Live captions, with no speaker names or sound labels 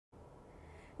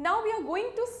Now we are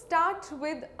going to start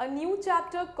with a new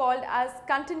chapter called as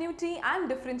continuity and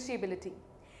differentiability.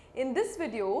 In this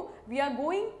video, we are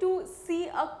going to see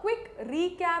a quick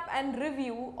recap and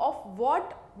review of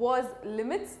what was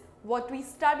limits, what we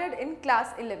studied in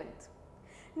class 11th.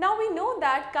 Now we know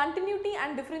that continuity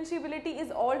and differentiability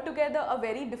is altogether a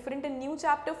very different and new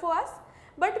chapter for us,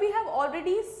 but we have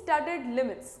already studied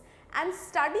limits, and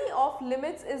study of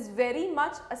limits is very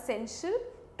much essential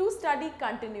to study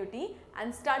continuity,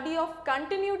 and study of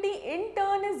continuity in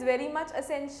turn is very much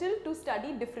essential to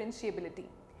study differentiability.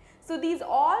 So these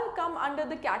all come under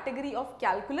the category of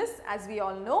calculus, as we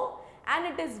all know, and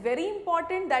it is very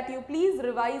important that you please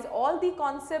revise all the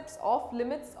concepts of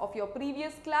limits of your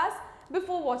previous class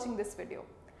before watching this video.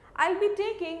 I will be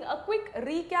taking a quick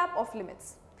recap of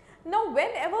limits. Now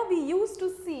whenever we used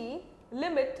to see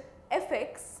limit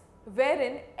fx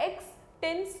wherein x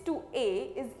tends to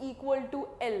a is equal to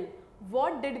L,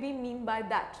 what did we mean by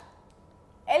that?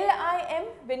 LIM,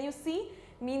 when you see,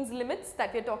 means limits,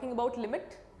 that we are talking about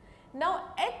limit. Now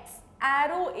x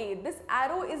arrow a, this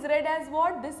arrow is read as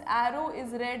what? This arrow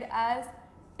is read as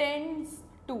tends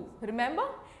to, remember,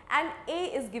 and a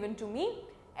is given to me.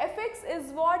 Fx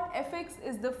is what? Fx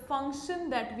is the function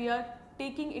that we are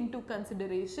taking into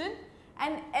consideration,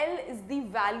 and L is the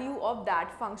value of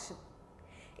that function.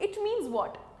 It means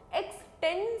what? X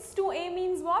tends to a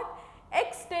means what?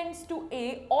 X tends to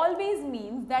a always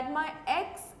means that my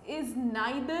x is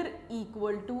neither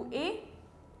equal to a,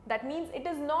 that means it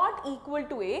is not equal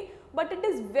to a, but it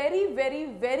is very, very,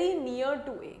 very near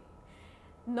to a.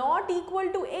 Not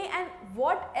equal to a, and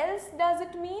what else does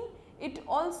it mean? It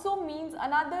also means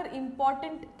another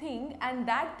important thing, and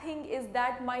that thing is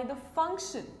that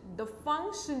the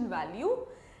function value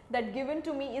that given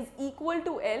to me is equal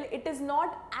to L, it is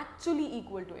not actually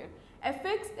equal to L.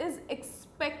 Fx is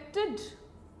expected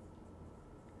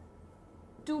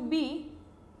to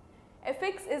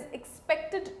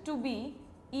be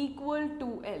equal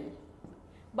to L,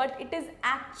 but it is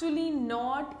actually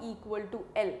not equal to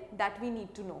L. That we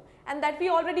need to know, and that we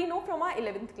already know from our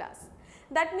 11th class.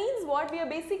 That means what? We are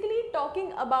basically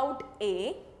talking about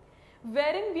A,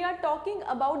 wherein we are talking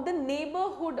about the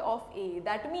neighborhood of A.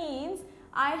 That means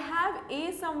I have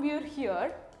A somewhere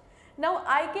here. Now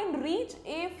I can reach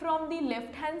A from the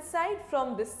left hand side,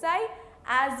 from this side,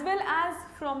 as well as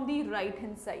from the right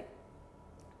hand side.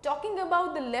 Talking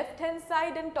about the left hand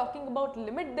side and talking about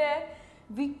limit there,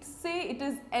 we say it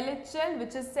is LHL,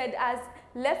 which is said as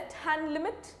left hand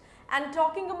limit, and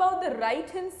talking about the right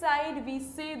hand side, we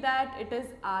say that it is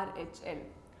RHL.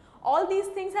 All these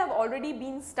things have already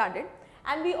been studied,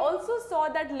 and we also saw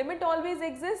that limit always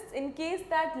exists in case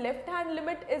that left hand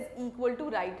limit is equal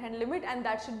to right hand limit, and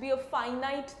that should be a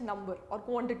finite number or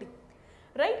quantity,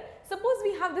 right? Suppose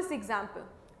we have this example.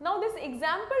 Now this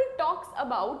example talks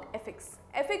about fx.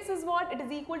 Fx is what? It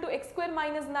is equal to x square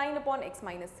minus 9 upon x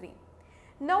minus 3.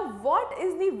 Now what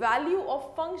is the value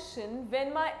of function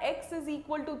when my x is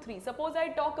equal to 3? Suppose I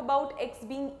talk about x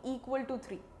being equal to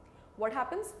 3. What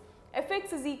happens?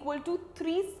 Fx is equal to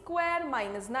 3 square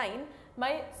minus 9.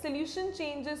 My solution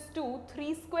changes to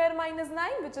 3 square minus 9,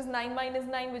 which is 9 minus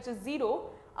 9, which is 0,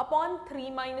 upon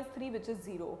 3 minus 3, which is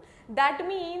 0. That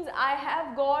means I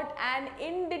have got an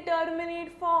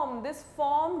indeterminate form. This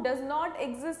form does not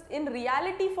exist in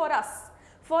reality for us,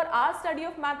 for our study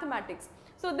of mathematics.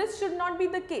 So this should not be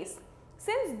the case.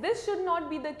 Since this should not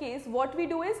be the case, what we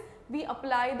do is we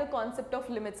apply the concept of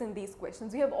limits in these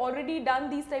questions. We have already done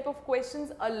these type of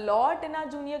questions a lot in our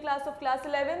junior class of class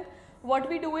 11th. What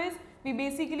we do is we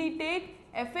basically take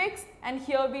fx, and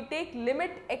here we take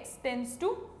limit x tends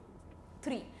to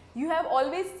 3. You have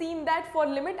always seen that for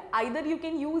limit either you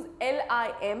can use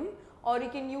LIM or you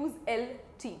can use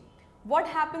LT. What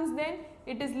happens then?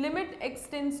 It is limit x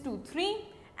tends to 3,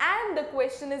 and the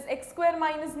question is x square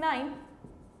minus 9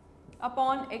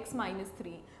 upon x minus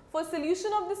 3. For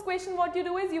solution of this question, what you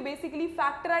do is you basically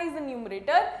factorize the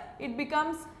numerator. It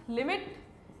becomes limit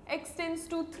x tends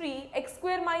to 3, x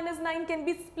square minus 9 can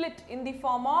be split in the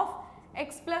form of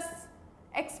x plus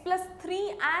 3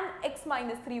 and x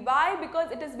minus 3. Why?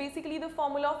 Because it is basically the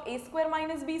formula of a square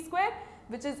minus b square,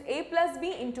 which is a plus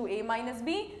b into a minus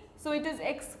b. So it is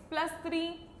x plus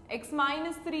 3, x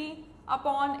minus 3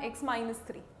 upon x minus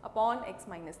 3 upon x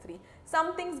minus 3.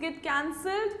 Some things get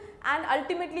cancelled, and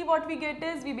ultimately what we get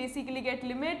is we basically get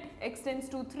limit x tends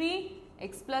to 3,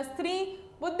 x plus 3,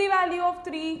 put the value of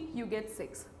 3, you get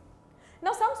 6.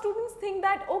 Now some students think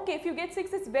that okay, if you get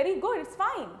 6 it's very good, it's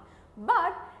fine,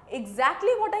 but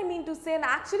exactly what I mean to say, and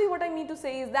actually what I mean to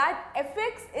say, is that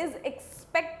fx is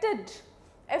expected,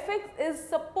 fx is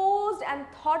supposed and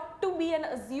thought to be and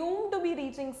assumed to be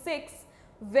reaching 6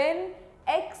 when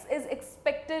x is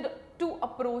expected to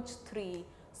approach 3.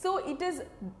 So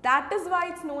that is why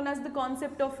it's known as the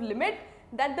concept of limit,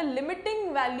 that the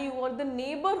limiting value or the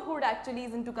neighborhood actually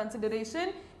is into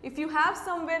consideration. If you have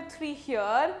somewhere 3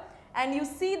 here and you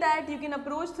see that you can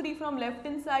approach 3 from left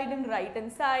hand side and right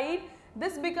hand side,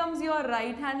 this becomes your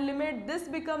right hand limit, this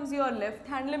becomes your left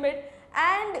hand limit,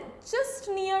 and just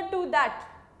near to that,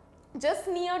 just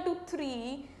near to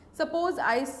 3, suppose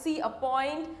I see a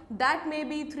point that may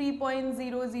be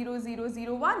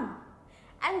 3.00001,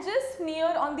 and just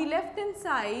near on the left hand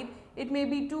side it may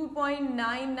be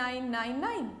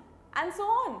 2.9999 and so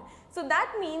on. So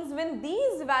that means when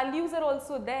these values are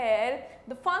also there,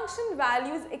 the function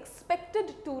value is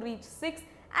expected to reach 6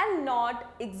 and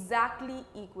not exactly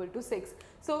equal to 6.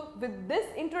 So with this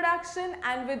introduction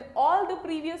and with all the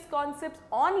previous concepts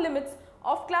on limits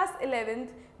of class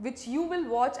 11th, which you will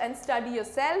watch and study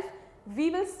yourself, we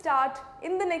will start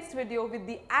in the next video with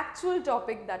the actual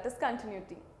topic, that is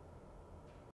continuity.